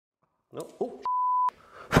No. Oh.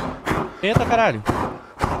 Eita, caralho.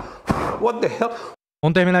 What the hell?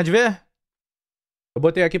 Vamos terminar de ver? Eu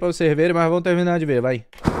botei aqui pra vocês verem, mas vamos terminar de ver, vai.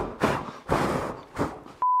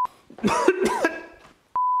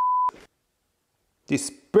 This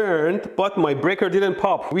burned, but my breaker didn't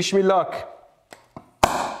pop. Wish me luck.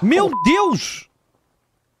 Meu Deus!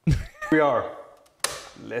 We are.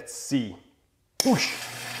 Let's see. Push.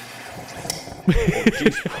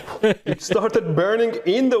 Oh, it started burning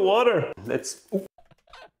in the water. Let's. O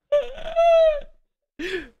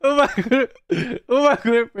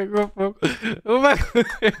bagulho pegou fogo. O bagulho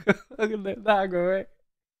pegou fogo dentro da água, velho.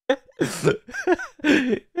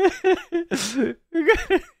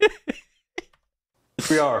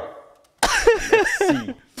 We are. Let's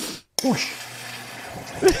see. Push.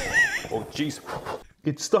 Oh jeez.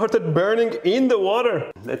 It started burning in the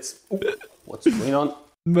water. Let's. What's going on?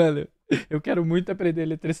 Mano, eu quero muito aprender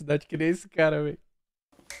eletricidade que nem esse cara, velho.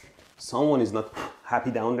 Someone is not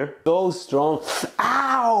happy down there. So strong.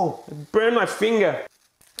 Ow! It burned my finger.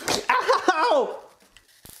 Ow!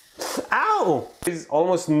 Ow! There's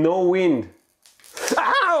almost no wind.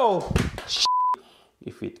 Ow!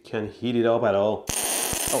 If it can heat it up at all.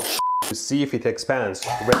 Oh, to see if it expands.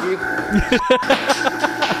 Ready?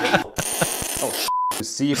 Oh, to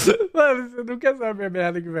see if... Mano, você nunca sabe a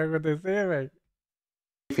merda que vai acontecer, velho.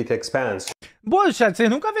 If it expands. Boa, chat, vocês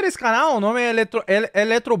nunca viram esse canal? O nome é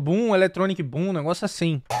Electroboom, Electronic Boom, um negócio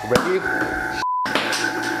assim. Ready?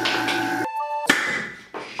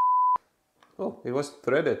 Oh, it was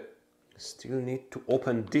threaded. Still need to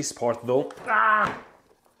open this part though. Ah!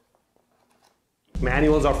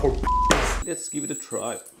 Manuals are for Let's give it a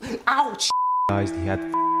try. Ouch! Realized he had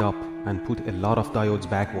up and put a lot of diodes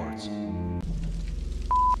backwards.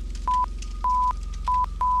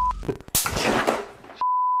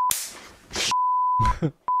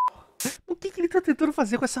 O que ele tá tentando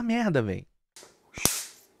fazer com essa merda, velho?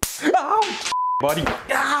 Ouch! Buddy.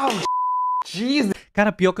 Ouch! Jeez!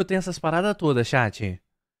 Cara, pior que eu tenho essas paradas todas, chat.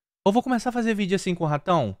 Eu vou começar a fazer vídeo assim com o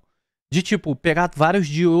Ratão. De tipo, pegar vários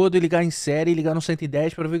diodos e ligar em série e ligar no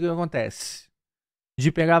 110 pra ver o que acontece.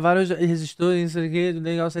 De pegar vários resistores,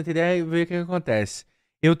 ligar no 110 e ver o que acontece.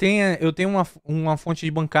 Eu tenho uma fonte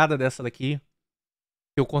de bancada dessa daqui.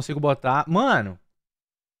 Que eu consigo botar. Mano!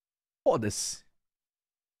 Foda-se.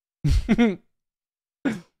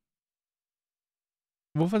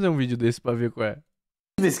 Vou fazer um vídeo desse pra ver qual é.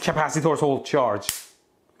 This capacitor's whole charge.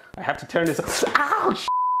 I have to turn this off. Ouch!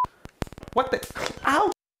 What the?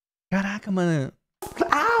 Ouch! Caraca, mano.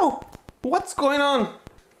 Ow! What's going on?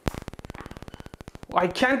 I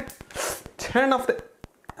can't turn off the...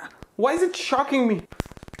 Why is it shocking me?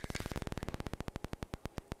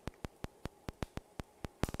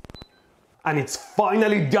 And it's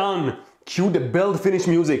finally done! Cue the build finish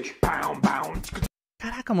music.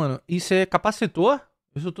 Caraca, mano. Isso é capacitor?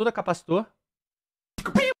 Isso tudo é capacitor?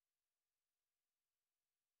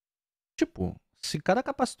 Tipo, se cada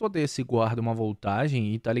capacitor desse guarda uma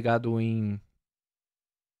voltagem e tá ligado em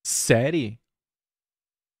série,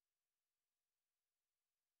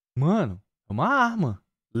 mano, é uma arma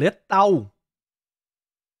letal.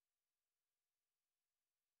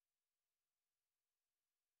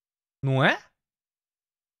 Não é?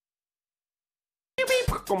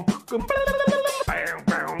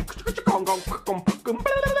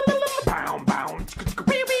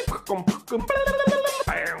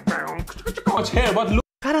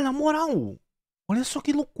 Cara, na moral, olha só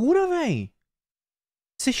que loucura, velho.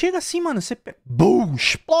 Você chega assim, mano, você Bum,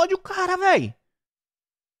 explode o cara, velho.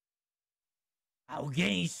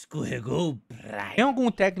 Alguém escorregou. Tem algum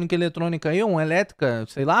técnico eletrônico aí, uma elétrica,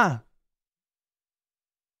 sei lá?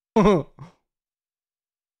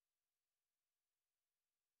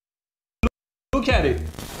 Look at it.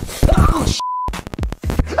 Ouch!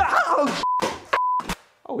 Ouch!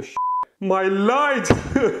 Oh, my light!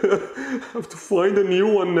 I have to find a new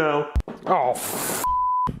one now. Oh,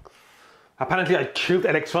 apparently I killed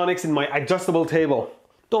electronics in my adjustable table.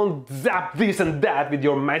 Don't zap this and that with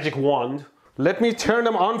your magic wand. Let me turn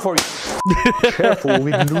them on for you. Careful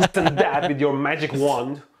with loose and that with your magic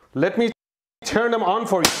wand. Let me turn them on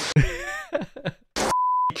for you.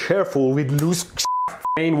 Careful with loose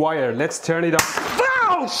main wire. Let's turn it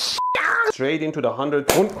on. Straight into the 100.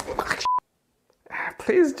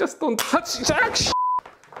 Please just don't touch Jack.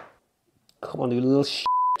 Come on, you little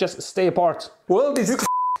just stay apart. Well, this is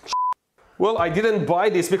well, I didn't buy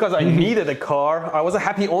this because I needed a car. I was a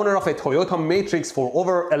happy owner of a Toyota Matrix for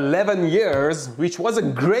over 11 years, which was a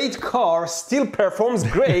great car, still performs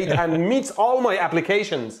great and meets all my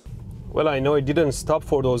applications. Well, I know it didn't stop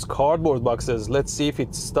for those cardboard boxes. Let's see if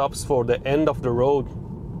it stops for the end of the road.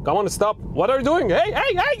 Come on, stop. What are you doing? Hey,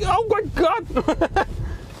 hey, hey! Oh my God!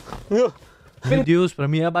 Meu Deus, pra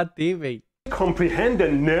mim ia bater, véi. Comprehend the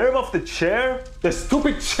nerve of the chair? The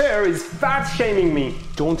stupid chair is fat shaming me.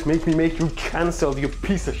 Don't make me make you cancel, you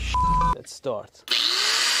piece of shit. Let's start.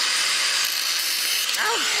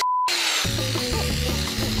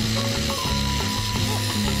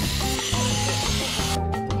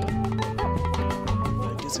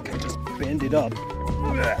 I guess I can just bend it up.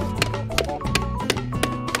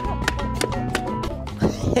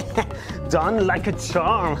 Done like a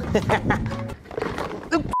charm.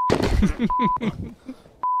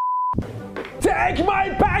 Take my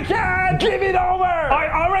packet! Give it over! I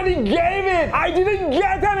already gave it! I didn't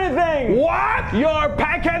get anything! What? Your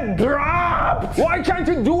packet dropped! Why can't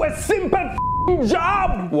you do a simple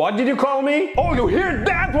job? What did you call me? Oh, you hear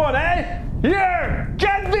that one, eh? Here!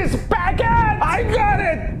 Get this packet! I got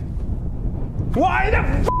it! Why the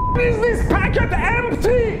is this packet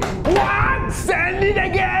empty? What? Send it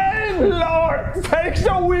again! Lord, take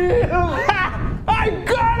the wheel! I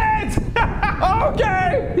got it!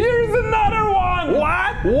 Okay, here's another one!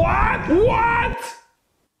 What? What? What?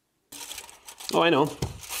 Oh, I know.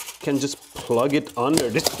 Can just plug it under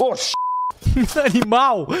this. Oh,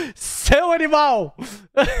 Animal! Seu animal!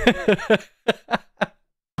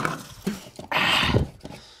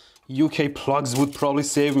 UK plugs would probably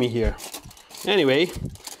save me here. Anyway,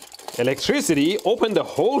 electricity opened a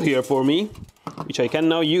hole here for me, which I can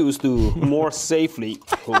now use to more safely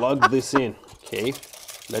plug this in. Okay,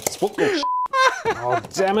 let's. Oh, oh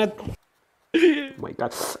damn it! Oh my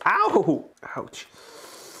God! Ow! Ouch!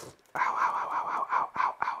 Ow! Ow! Ow! Ow! Ow! Ow!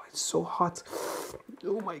 Ow! Ow! It's so hot!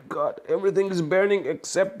 Oh my God! Everything is burning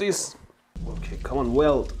except this. Okay, come on,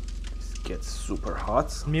 weld. This gets super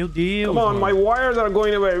hot. Meu Deus. Come on, mano. my wires are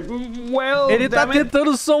going away. Well, Ele tá damn it.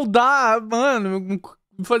 tentando soldar, mano,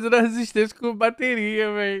 fazendo a resistência com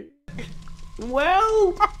bateria, velho.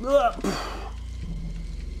 Well,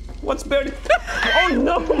 what's burning? Oh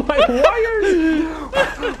no, my wires!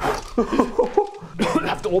 I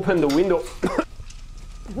have to open the window.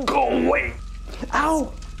 Go away!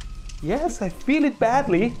 Ow! Yes, I feel it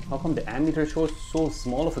badly. How come the ammeter shows so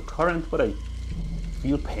small of a current, but I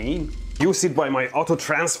feel pain? Use it by my auto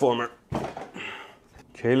transformer.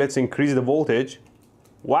 Okay, let's increase the voltage.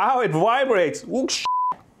 Wow, it vibrates! Ooh,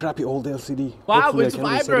 crappy old LCD. Wow, Hopefully it I can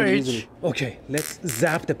reset it vibrates. easily. Okay, let's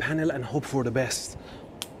zap the panel and hope for the best.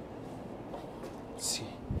 Let's see.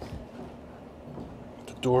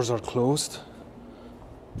 The doors are closed.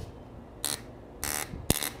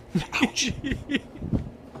 Ouch.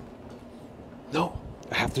 No,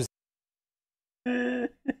 I have to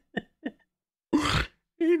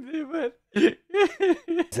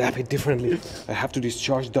zap it differently. I have to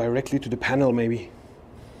discharge directly to the panel, maybe.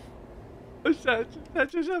 Ô, chat,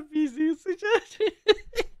 eu já fiz isso, chat.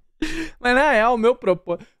 Mas na real, meu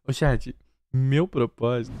propósito... Ô, chat, meu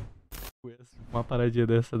propósito... Uma paradinha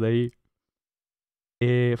dessa daí...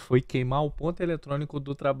 foi queimar o ponto eletrônico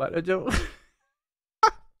do trabalho de...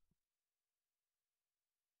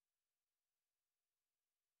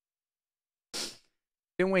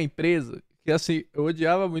 Tem uma empresa que, assim, eu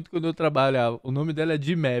odiava muito quando eu trabalhava. O nome dela é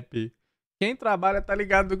DMAP. Quem trabalha tá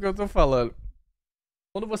ligado do que eu tô falando.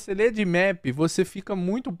 Quando você lê DMAP, você fica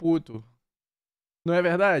muito puto. Não é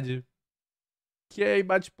verdade? Que aí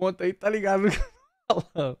bate ponto aí, tá ligado do que eu tô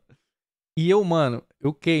falando. E eu, mano,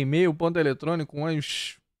 eu queimei o ponto eletrônico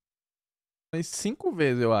umas 5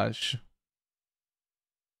 vezes, eu acho.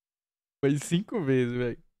 Foi 5 vezes,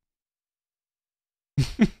 velho.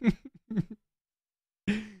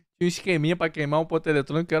 Tinha um esqueminha pra queimar um ponto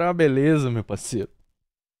eletrônico que era uma beleza, meu parceiro.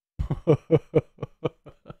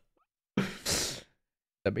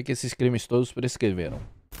 Ainda bem que esses crimes todos prescreveram.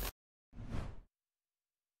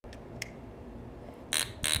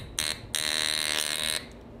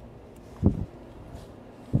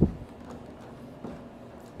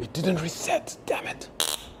 It didn't reset, damn it.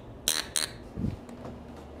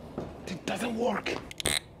 It doesn't work.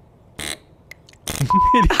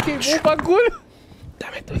 Ele queimou o bagulho.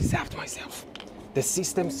 Damn it, I zapped myself. The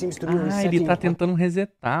system seems to be Ah, resetting. ele tá tentando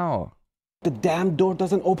resetar, ó. The damn door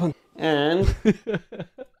doesn't open. And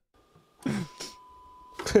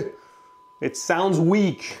it sounds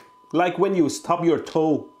weak, like when you stub your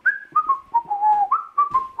toe.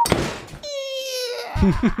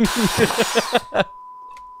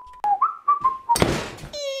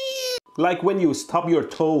 Like when you stub your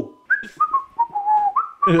toe.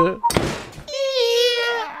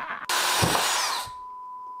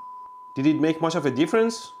 Did it make much of a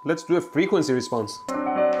difference? Let's do a frequency response.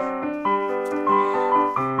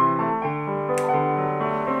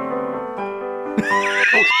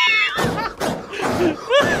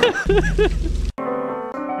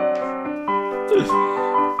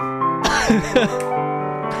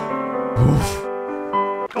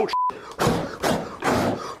 Oh,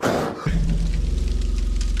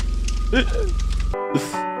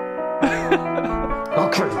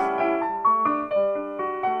 okay.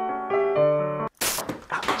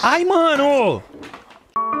 Ai, mano!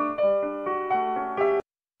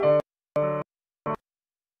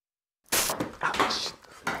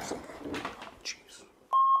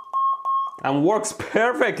 And works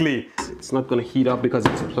perfectly. It's not gonna heat up because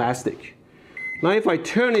it's plastic. Now if I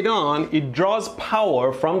turn it on, it draws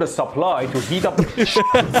power from the supply to heat up the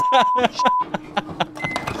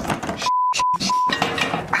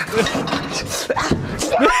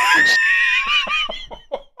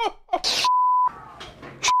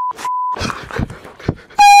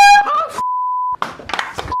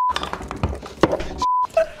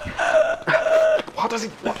What does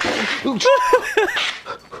it...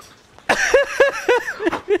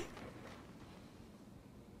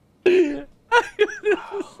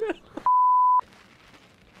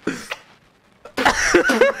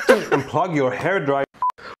 Unplug your hairdryer.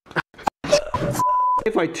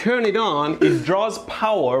 If I turn it on, it draws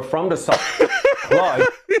power from the supply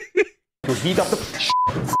to heat up the...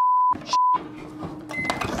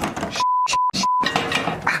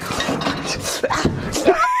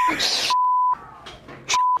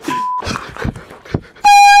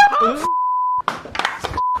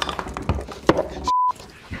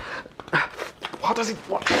 What does it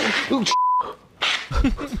want?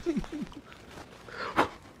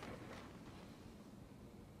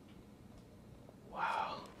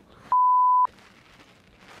 Wow.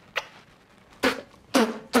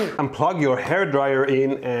 Unplug your hairdryer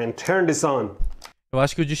in and turn this on. Eu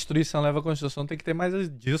acho que o Destruição Leva a Construção tem que ter mais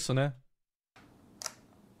disso, né?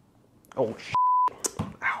 Oh,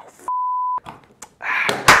 ow.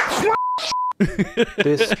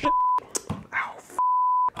 This.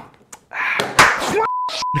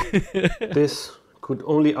 This could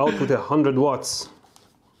only output 100 watts,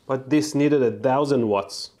 but this needed 1,000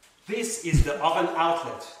 watts. This is the oven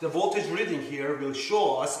outlet. The voltage reading here will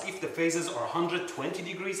show us if the phases are 120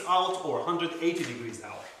 degrees out or 180 degrees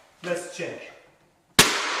out. Let's check.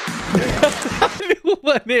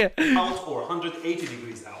 Out or 180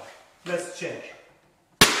 degrees out. Let's check.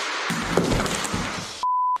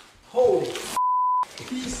 Holy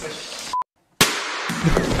piece of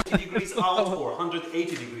 180 degrees out or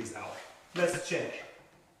 180 degrees out. Let's check.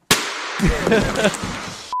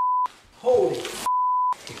 Holy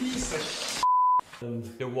piece of And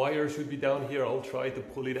the wire should be down here. I'll try to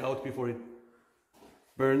pull it out before it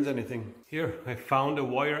burns anything. Here, I found a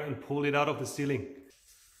wire and pulled it out of the ceiling.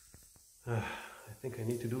 I think I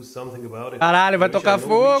need to do something about it. Caralho, vai tocar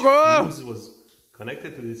fogo! Fuse was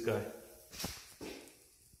connected to this guy.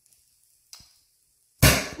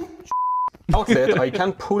 Outlet, I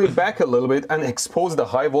can pull it back a little bit and expose the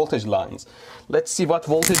high voltage lines. Let's see what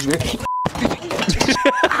voltage we...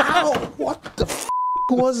 Ow! What the f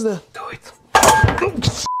was that? Do it.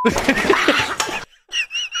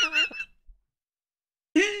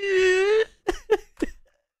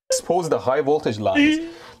 Expose the high voltage lines.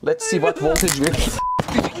 Let's see what voltage we...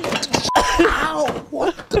 Ow!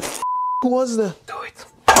 What the f was that? Do it.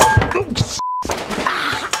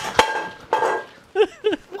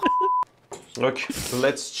 Okay,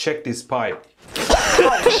 let's check this pipe.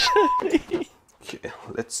 Okay,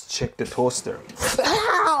 let's check the toaster.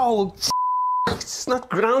 Ow! It's not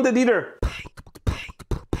grounded either.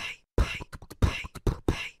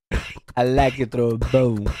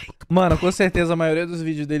 Electroboom. Mano, com certeza a maioria dos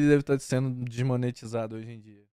vídeos dele deve estar sendo desmonetizado hoje em dia.